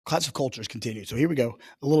Clash of Cultures continues. So here we go,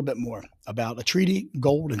 a little bit more about a treaty,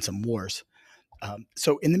 gold, and some wars.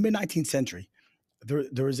 So in the mid 19th century,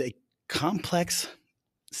 there was a complex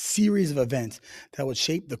series of events that would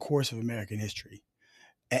shape the course of American history.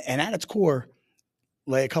 And at its core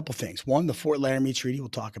lay a couple things. One, the Fort Laramie Treaty we'll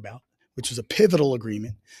talk about, which was a pivotal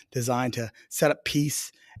agreement designed to set up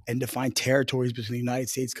peace and define territories between the United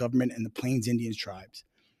States government and the Plains Indian tribes.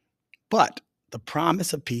 But the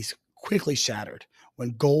promise of peace quickly shattered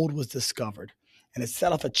when gold was discovered, and it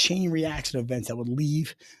set off a chain reaction of events that would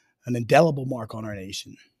leave an indelible mark on our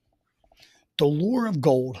nation. The lure of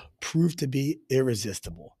gold proved to be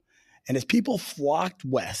irresistible, and as people flocked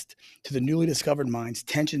west to the newly discovered mines,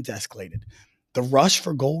 tensions escalated. The rush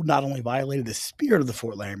for gold not only violated the spirit of the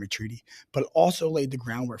Fort Laramie Treaty, but also laid the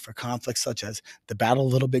groundwork for conflicts such as the Battle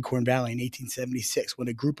of Little Bighorn Valley in 1876, when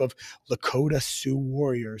a group of Lakota Sioux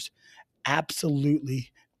warriors absolutely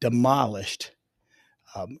demolished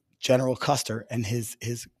General Custer and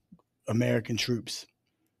his American troops.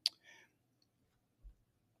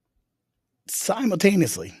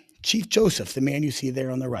 Simultaneously, Chief Joseph, the man you see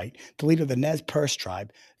there on the right, the leader of the Nez Perce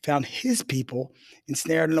tribe, found his people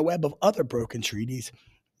ensnared in a web of other broken treaties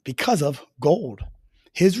because of gold.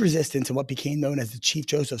 His resistance in what became known as the Chief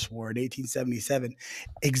Joseph's War in 1877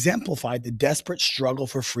 exemplified the desperate struggle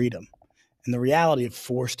for freedom and the reality of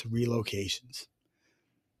forced relocations.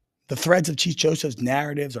 The threads of Chief Joseph's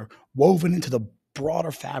narratives are woven into the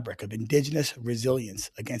broader fabric of indigenous resilience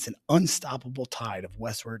against an unstoppable tide of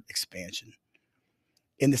westward expansion.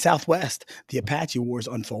 In the Southwest, the Apache Wars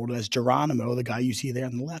unfolded as Geronimo, the guy you see there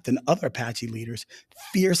on the left, and other Apache leaders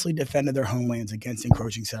fiercely defended their homelands against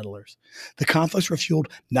encroaching settlers. The conflicts were fueled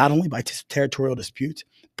not only by territorial disputes,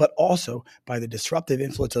 but also by the disruptive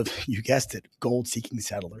influence of, you guessed it, gold-seeking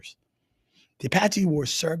settlers. The Apache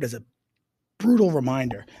Wars served as a brutal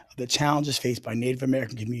reminder of the challenges faced by Native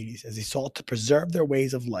American communities as they sought to preserve their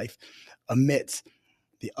ways of life amidst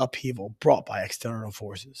the upheaval brought by external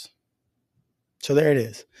forces. So there it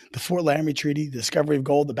is. The Fort Laramie Treaty, the discovery of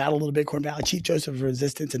gold, the Battle of the Bighorn Valley, Chief Joseph's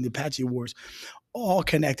resistance, and the Apache Wars, all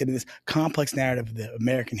connected in this complex narrative of the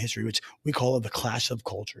American history, which we call it the Clash of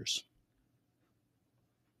Cultures.